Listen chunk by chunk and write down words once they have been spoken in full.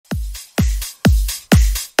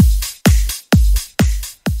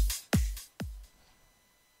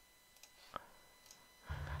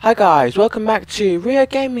Hi guys, welcome back to Rio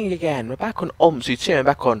Gaming again. We're back on OMSI 2 and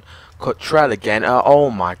back on Cotterell again. Oh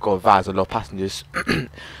my god, that's a lot of passengers. Today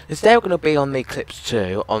we're going to be on the Eclipse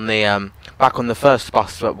 2, on the back on the first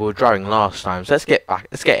bus that we were driving last time. So let's get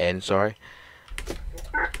in, sorry.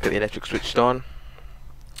 Get the electric switched on.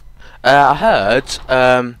 I heard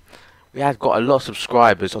we had got a lot of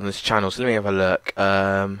subscribers on this channel, so let me have a look.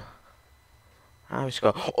 How's it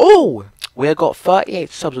go? Oh! We have got 38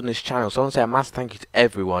 subs on this channel, so I want to say a massive thank you to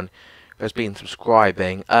everyone who has been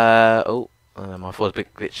subscribing. My thought was a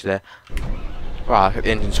big glitch there. Right, I'll get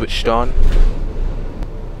the engine switched on.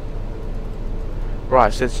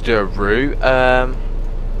 Right, so let's do a route.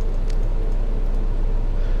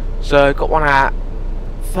 So got one at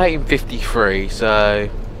 13:53, so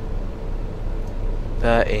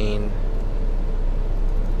 13.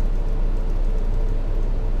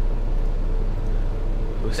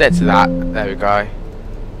 We'll set to that. There we go.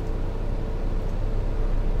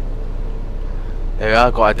 There we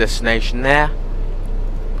go. Got our destination there.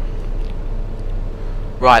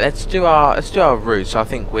 Right. Let's do our route. So I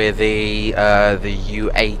think we're the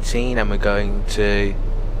U18, and we're going to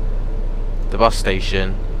the bus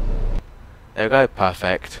station. There we go.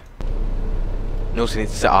 Perfect. We also need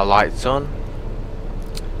to set our lights on.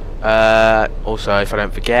 Also, if I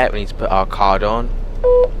don't forget, we need to put our card on.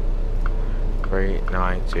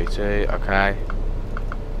 3922, okay.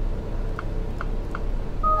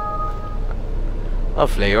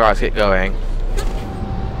 Lovely, right, let's get going.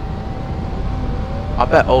 I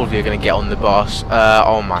bet all of you are going to get on the bus.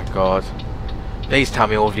 Oh my god. Please tell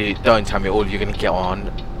me all of you, don't tell me all of you are going to get on.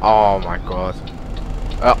 Oh my god.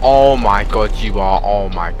 Oh my god, you are. Oh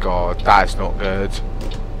my god, that is not good.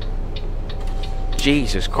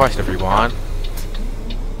 Jesus Christ, everyone.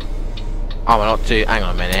 Oh, we're not too. Hang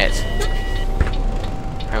on a minute.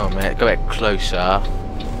 Hang on a minute, go a bit closer.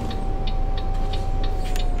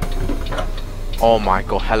 Oh my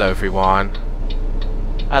god, hello everyone.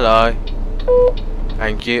 Hello.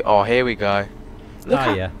 Thank you. Oh, here we go.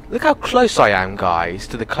 Look how close I am, guys,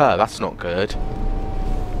 to the curb. That's not good.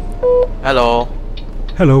 Hello.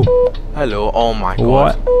 Hello. Hello. Oh my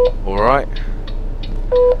god. Alright.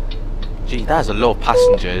 Gee, that's a lot of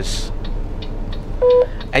passengers.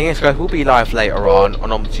 And yes, guys, we'll be live later on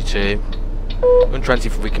OMSI 2. I'm going to try and see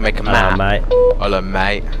if we can make a map. Hello, mate. Hello,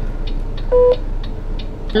 mate.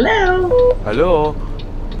 Hello. Hello.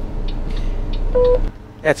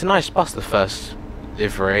 Yeah, it's a nice bus, the first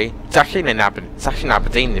livery. It's actually an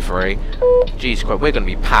Aberdeen livery. Jeez, we're going to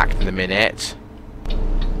be packed in a minute.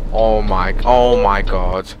 Oh my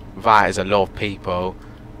god. That is a lot of people.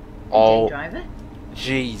 Oh, Driver?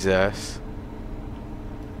 Jesus.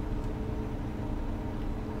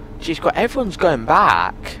 Jeez, everyone's going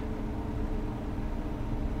back.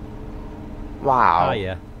 Wow. Oh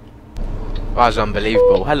yeah. That was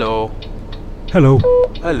unbelievable. Hello. Hello.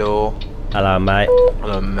 Hello. Hello, mate.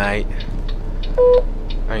 Hello, mate.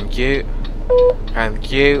 Thank you.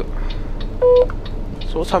 Thank you.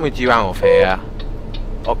 So what time are you out of here?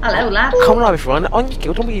 Oh, Hello, lad. come on, everyone. On your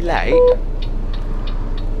guild, don't be late.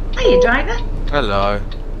 Hiya, driver. Hello.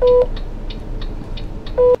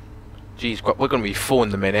 Jeez, we're gonna be full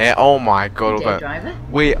in a minute. Oh my god. Good day, driver.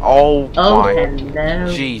 Oh my.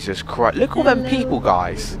 Hello. Jesus Christ. Look at all them people,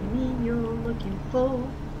 guys. You're looking for.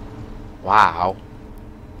 Wow.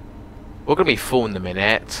 We're gonna be full in a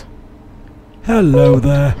minute. Hello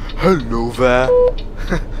there. Hello there.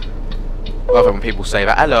 Love it when people say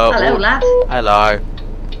that. Hello. Hello, lad. Hello.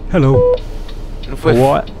 Hello.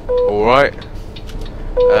 Alright. Alright.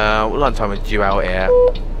 What long time are you out here?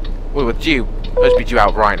 We were due. Supposed to be due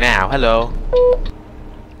out right now. Hello.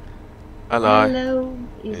 Hello. Hello.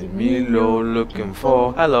 Is it Me me you're looking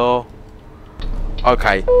for? Hello.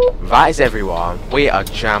 Okay, that is everyone. We are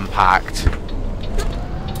jam-packed.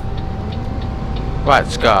 Right,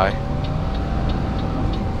 let's go.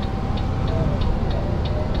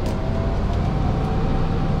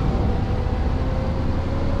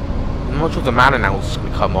 I'm not sure if the man announcer's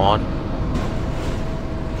gonna come on.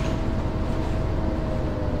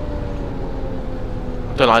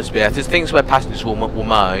 I don't like to be there. There's things where passengers will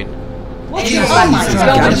moan. What the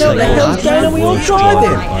hell's going on? We all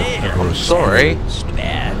driving. I'm sorry.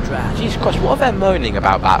 Jesus Christ, what are they moaning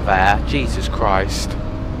about back there? Jesus Christ.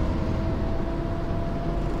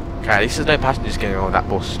 Okay, at least there's no passengers getting on that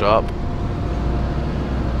bus stop.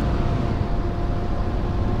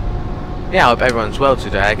 Yeah, I hope everyone's well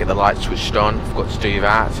today. Get the lights switched on. Forgot to do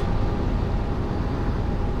that.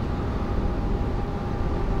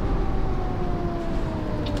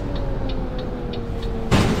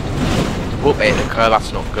 Whoop, hit the curb,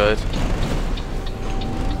 that's not good.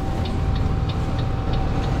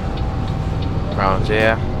 Round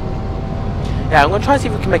here. Yeah, I'm going to try and see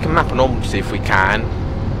if we can make a map on OMSI if we can.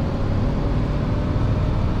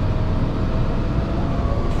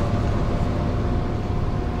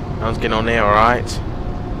 How's getting on here, alright?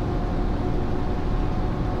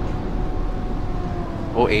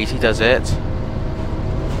 Oh, easy does it.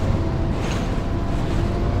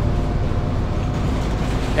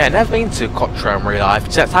 Yeah, never been to Cotterell in real life.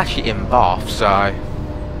 It's actually in Bath, so.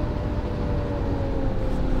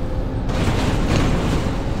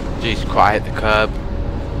 Jeez, quite hit the curb.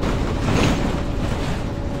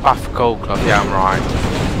 Bath Gold Club, yeah, I'm right.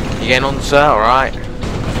 You getting on, sir? Alright.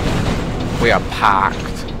 We are packed.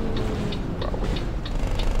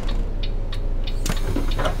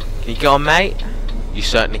 Can you get on, mate? You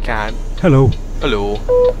certainly can. Hello. Hello.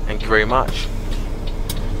 Thank you very much.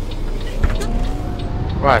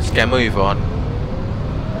 Right, let's get a move on.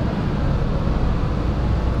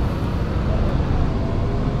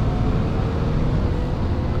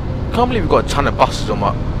 Can't believe we've got a ton of buses on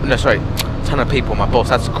my... No, sorry. A ton of people on my bus.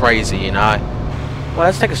 That's crazy, you know. Well,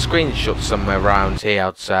 let's take a screenshot somewhere around here,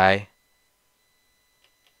 I'd say.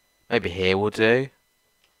 Maybe here will do.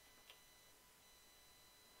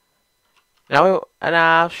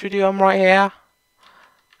 Now, should you? I'm right here.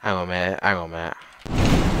 Hang on a minute. Hang on a minute.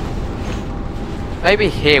 Maybe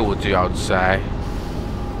here will do, I would say.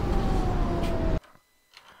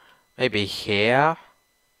 Maybe here.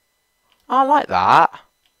 I like that.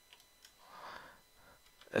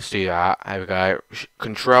 Let's do that. There we go.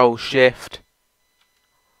 Control, Shift.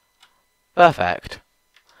 Perfect.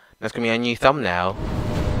 That's going to be a new thumbnail.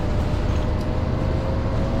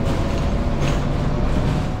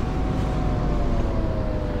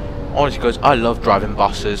 Honestly, guys, I love driving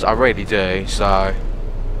buses. I really do, so...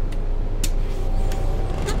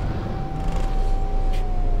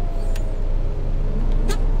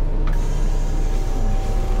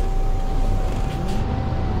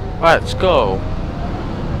 Right, let's go.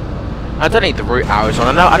 I don't need the route arrows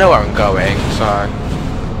on. I know where I'm going, so.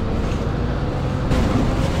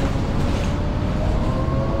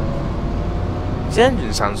 The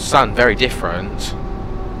engine sound very different.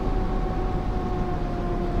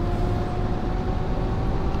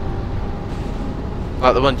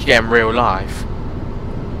 Like the ones you get in real life.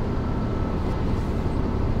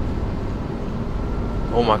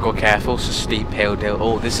 Oh my god, careful! It's a steep hill.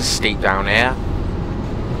 Oh, this is steep down here.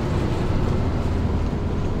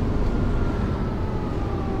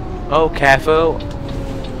 Oh, careful.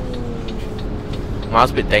 Well,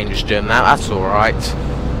 that's a bit dangerous doing that. That's alright.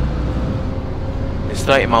 It's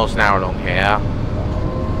 30 miles an hour along here.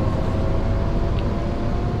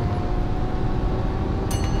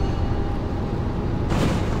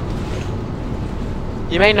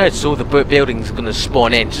 You may notice all the buildings are going to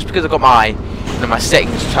spawn in just because I've got my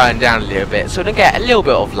settings turned down a little bit. So I'm going to get a little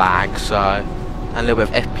bit of lag, so. And a little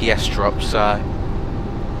bit of FPS drop, so.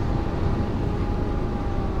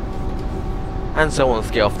 And someone wants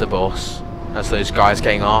to get off the bus. That's those guys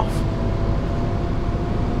getting off.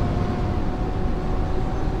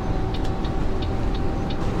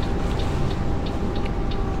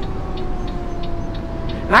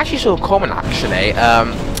 And I actually saw a comment actually.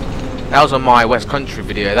 That was on my West Country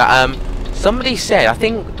video. That somebody said, I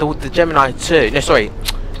think the Gemini 2. No, sorry. I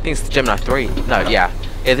think it's the Gemini 3. No, yeah.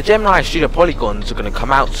 Yeah, the Gemini Studio Polygons are going to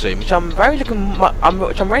come out soon, which I'm really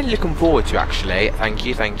looking forward to actually. Thank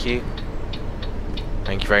you, thank you.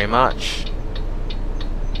 Thank you very much.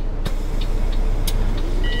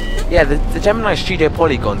 Yeah, the Gemini Studio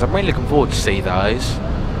Polygons, I'm really looking forward to see those.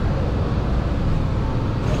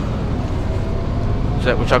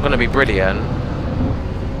 So, which are going to be brilliant.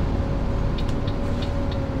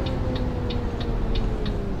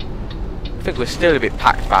 I think we're still a bit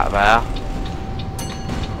packed back there.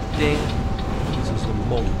 Ding. This is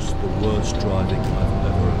amongst the worst driving I've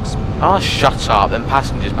ever experienced. Oh, shut up. Them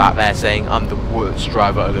passengers back there saying I'm the worst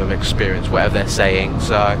driver I've ever experienced, whatever they're saying,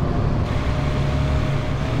 so.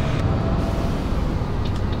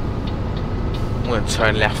 I'm going to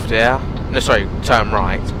turn left here. No, sorry, turn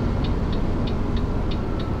right.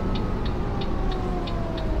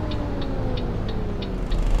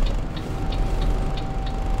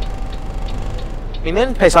 I mean, the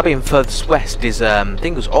only place I've been furthest west is, I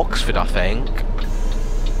think it was Oxford, I think. I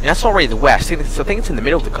mean, that's not really the west. I think it's in the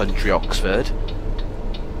middle of the country, Oxford.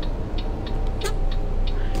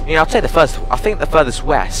 You know, I'd say I think the furthest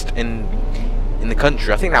west in the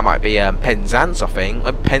country, I think that might be Penzance, I think.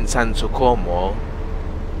 Penzance or Cornwall.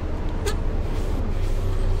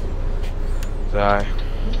 So,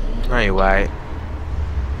 anyway.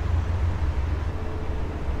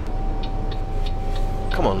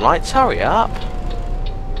 Come on, lights, hurry up.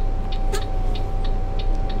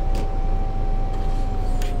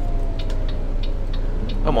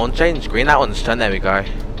 Come on, change screen. That one's turned. There we go.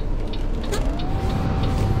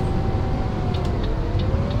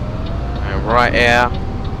 And right here.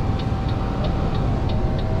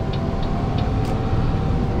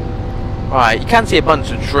 Right, you can see a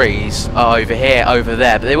bunch of trees over here, over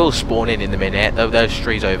there, but they will spawn in a minute. Those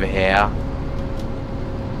trees over here.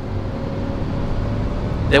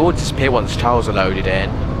 They will disappear once tiles are loaded in.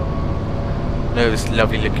 Look at this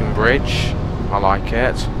lovely looking bridge. I like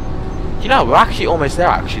it. You know, we're actually almost there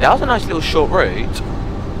actually. That was a nice little short route.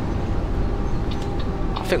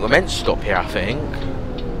 I think we're meant to stop here, I think.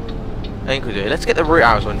 I think we do. Let's get the route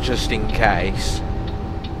hours on just in case.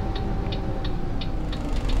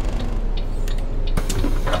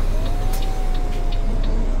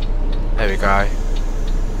 There we go.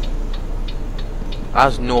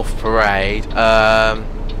 That's North Parade.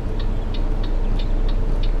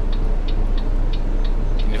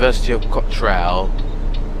 University of Cotterell.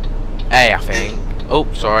 A, I think. Oh,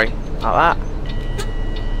 sorry. Like that.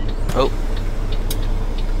 Oh.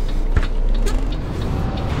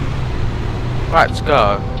 Right, let's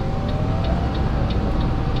go.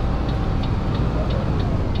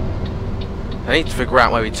 I need to figure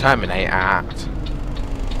out where we terminate at.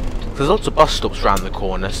 There's lots of bus stops around the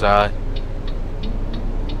corner, so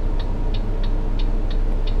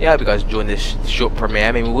yeah, I hope you guys enjoying this short premiere.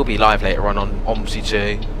 I mean, we will be live later on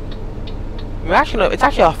OMSI 2. It's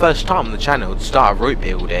actually our first time on the channel to start a route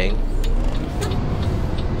building.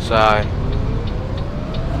 So,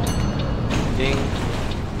 ding.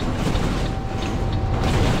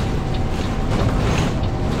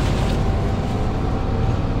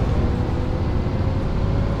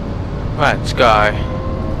 Right, let's go.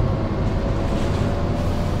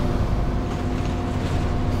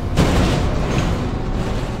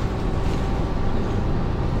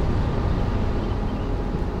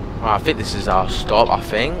 I think this is our stop, I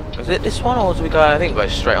think. Is it this one or do we go, I think we go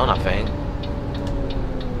straight on, I think.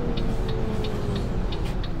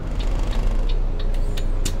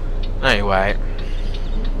 Anyway.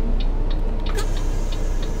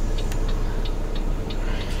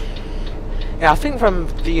 Yeah, I think from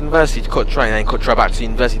the university to Cotterell and then Cotterell back to the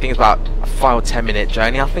university, I think it's about a 5 or 10 minute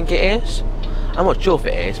journey, I think it is. I'm not sure if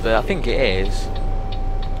it is, but I think it is.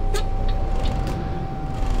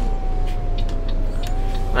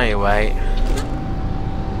 Anyway.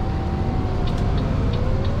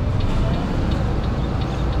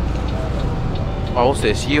 Oh, what's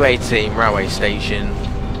this? U18 railway station.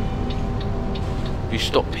 You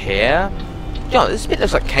stop here? Yeah, this bit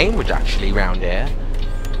looks like Cambridge actually round here.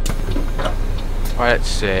 Right, let's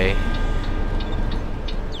see.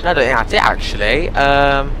 No, I don't think that's it actually.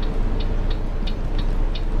 Now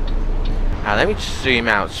let me just zoom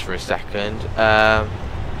out for a second.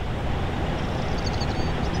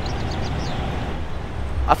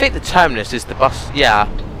 I think the terminus is the bus. Yeah,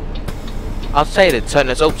 I'll say the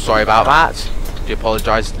terminus. Oh, sorry about that. Do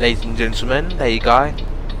apologise, ladies and gentlemen. There you go.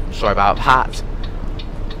 Sorry about that.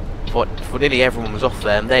 For nearly everyone was off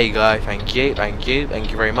them. There you go. Thank you. Thank you. Thank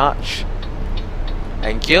you very much.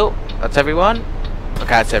 Thank you. That's everyone. Okay,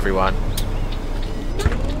 that's everyone.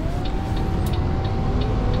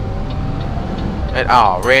 And,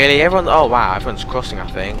 oh, really? Everyone? Oh, wow. Everyone's crossing, I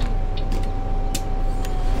think.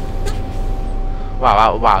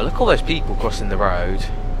 Wow, wow, look at all those people crossing the road.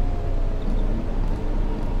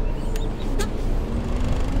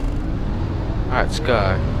 Alright, let's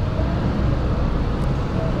go.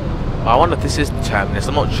 Well, I wonder if this is the terminus.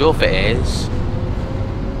 I'm not sure if it is.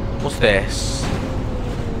 What's this? I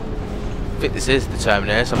think this is the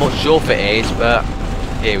terminus. I'm not sure if it is, but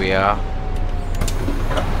here we are.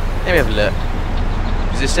 Let me have a look.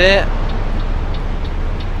 Is this it?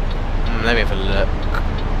 Let me have a look.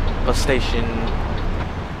 Bus station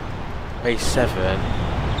base 7.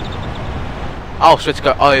 Oh, so it's to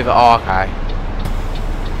go over. Oh, okay.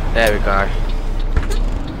 There we go.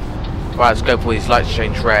 Right, let's go for these lights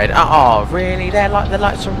change red. Oh, really? The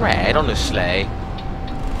lights are red, honestly.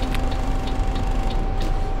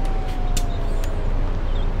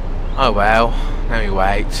 Oh well. Let me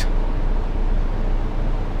wait.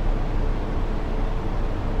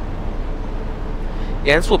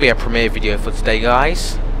 Yeah, this will be a premiere video for today,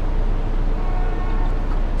 guys.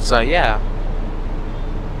 So yeah.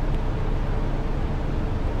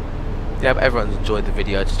 Yeah, but everyone's enjoyed the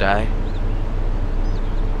video today.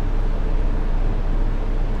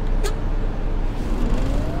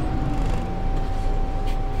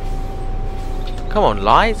 Come on,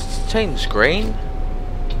 lights, change screen.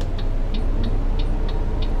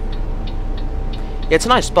 Yeah, it's a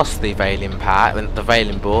nice bus, the Valen pack, the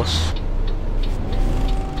Valen bus.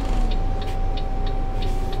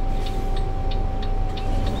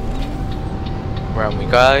 Round we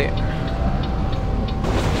go.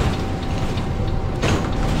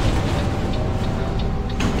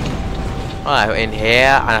 Alright, we're in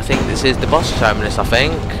here, and I think this is the boss terminus, I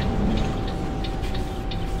think.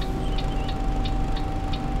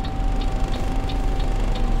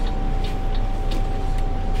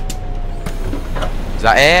 Is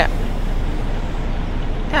that it?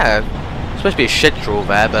 Yeah, supposed to be a schedule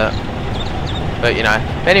there, but you know.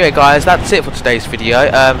 Anyway, guys, that's it for today's video.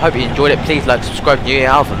 Hope you enjoyed it. Please like, subscribe, and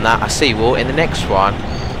other than that, I'll see you all in the next one.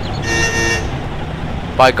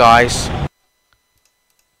 Bye, guys.